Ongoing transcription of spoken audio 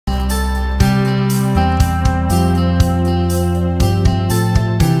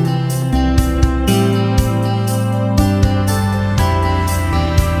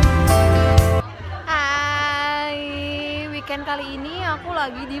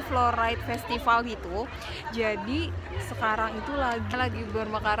Floriade Festival gitu. Jadi sekarang itu lagi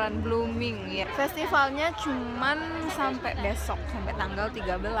bermekaran blooming ya. Festivalnya cuman sampai besok, sampai tanggal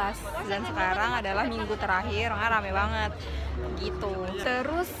 13, dan sekarang adalah minggu terakhir, rame banget gitu.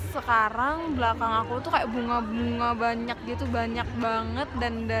 Terus sekarang belakang aku tuh kayak bunga-bunga banyak gitu, banyak banget,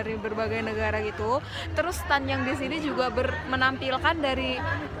 dan dari berbagai negara gitu. Terus stand yang di sini juga menampilkan dari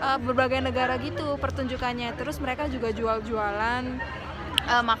berbagai negara gitu pertunjukannya. Terus mereka juga jual-jualan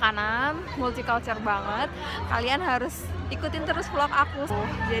makanan, multicultural banget. Kalian harus ikutin terus vlog aku.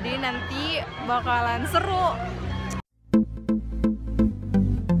 Jadi nanti bakalan seru.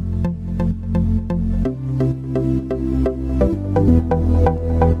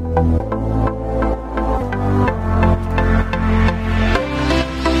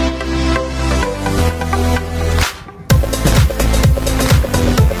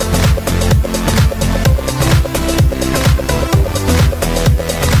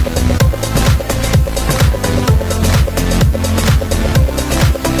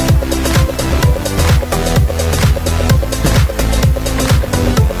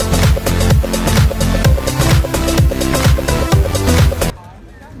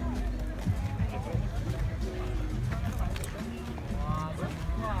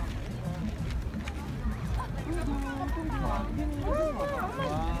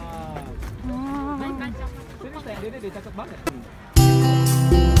 Dia cakep banget.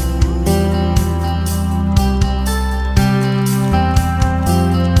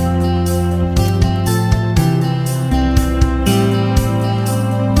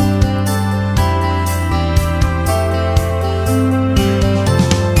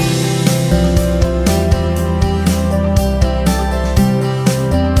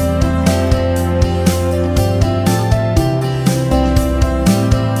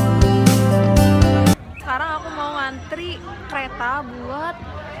 Kereta buat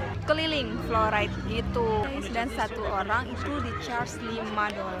keliling Floriade gitu, dan satu orang itu di charge $5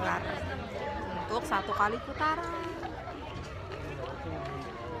 untuk satu kali putaran.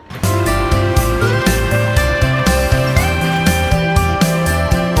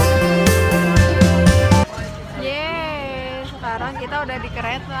 Yeay, sekarang kita udah di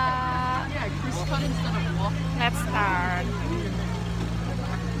kereta. Let's start.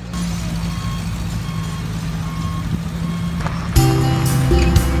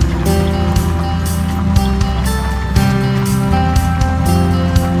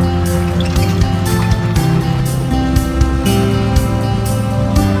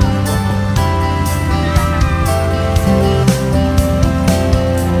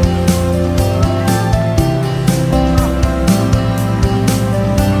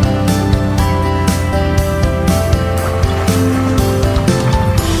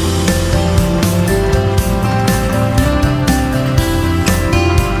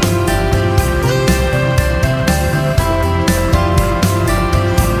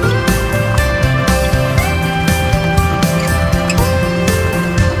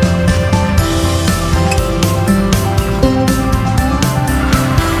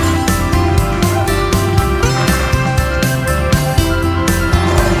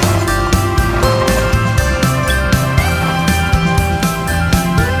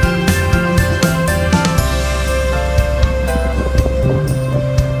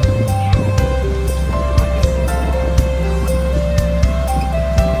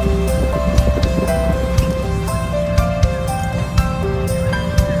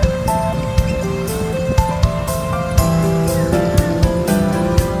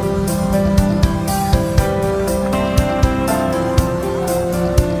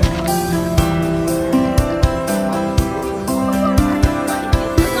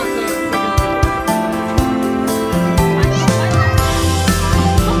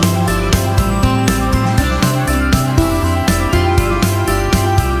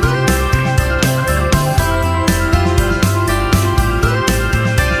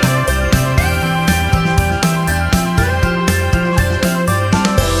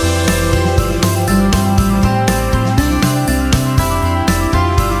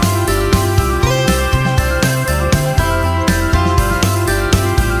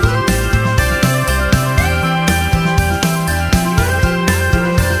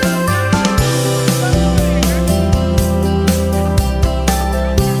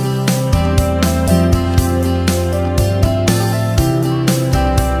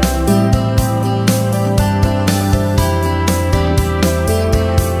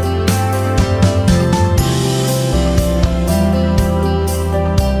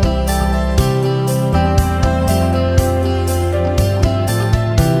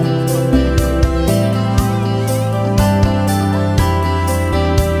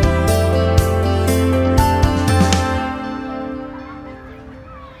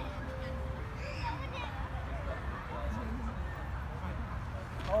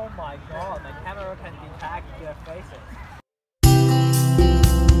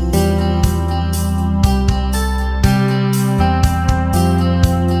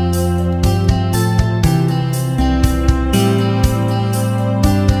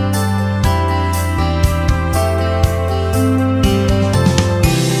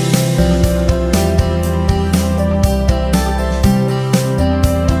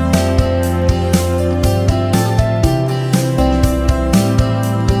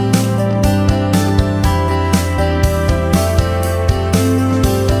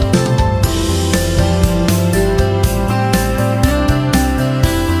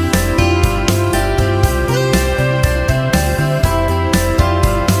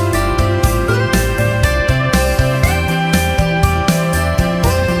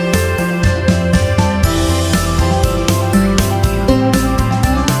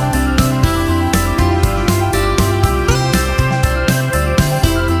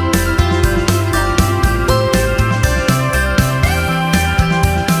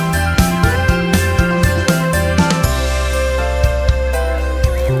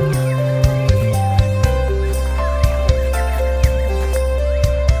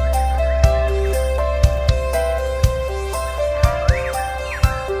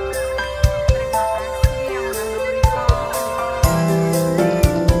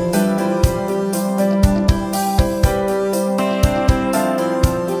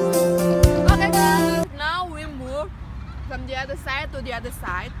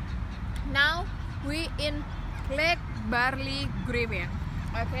 Now we in Lake Barley Griffin.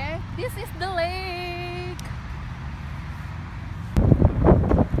 Okay, this is the lake.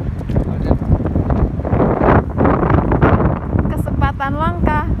 Kesempatan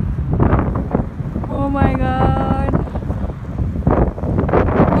langka. Oh my god.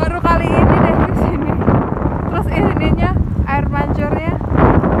 Baru kali ini deh di sini. Terus ininya air mancurnya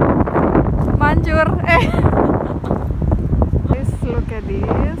mancur. Just look at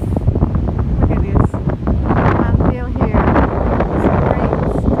this. Look at this. Until here.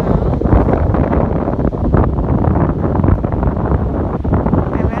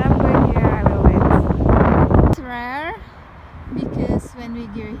 And when I'm going here, I will wait. It's rare because when we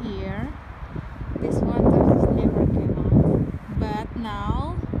go here, this water never came out. But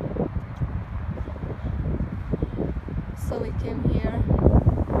now, so we came here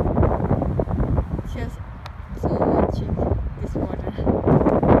just to watching this water.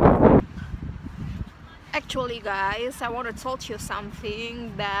 Actually guys, I want to tell you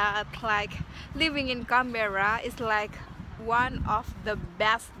something that like living in Canberra is like one of the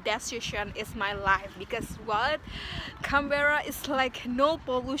best decision in my life, because what, Canberra is like no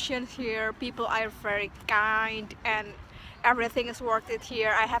pollution here, people are very kind and everything is worth it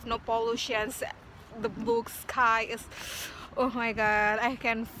here. I have no pollutions, the blue sky is, oh my god, I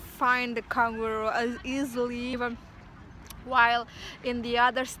can find the kangaroo as easily, even while in the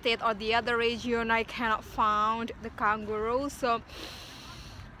other state or the other region I cannot find the kangaroo. So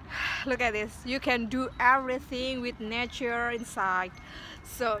look at this, you can do everything with nature inside.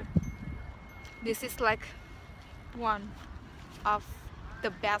 So this is like one of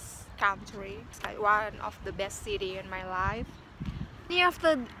the best country, like one of the best city in my life.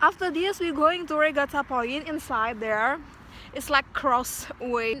 After this we're going to Regatta Point. Inside there it's like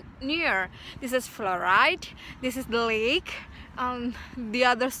crossway near. This is Floriade, this is the lake, and the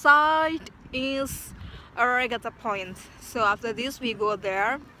other side is a Regatta Point. So after this we go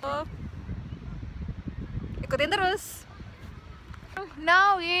there. Ikutin terus.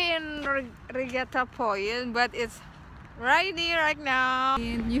 Now we're in Regatta Point, but it's right here right now.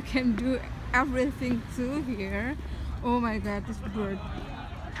 And you can do everything too here. Oh my god, this bird.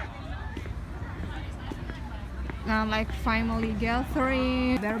 Like family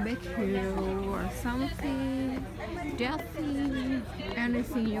gathering, barbecue or something, dancing,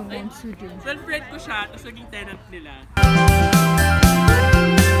 anything you want to do. Friend ko siya, tapos naging tenant nila.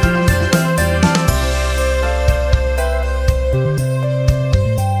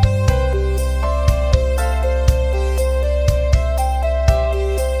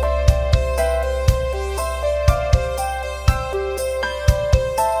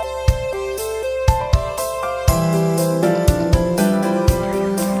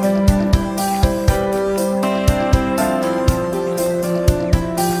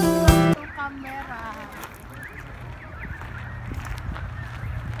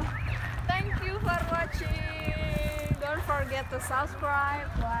 Don't forget to subscribe,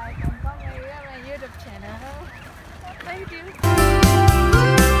 like, and comment on my YouTube channel. Thank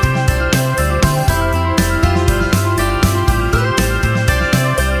you.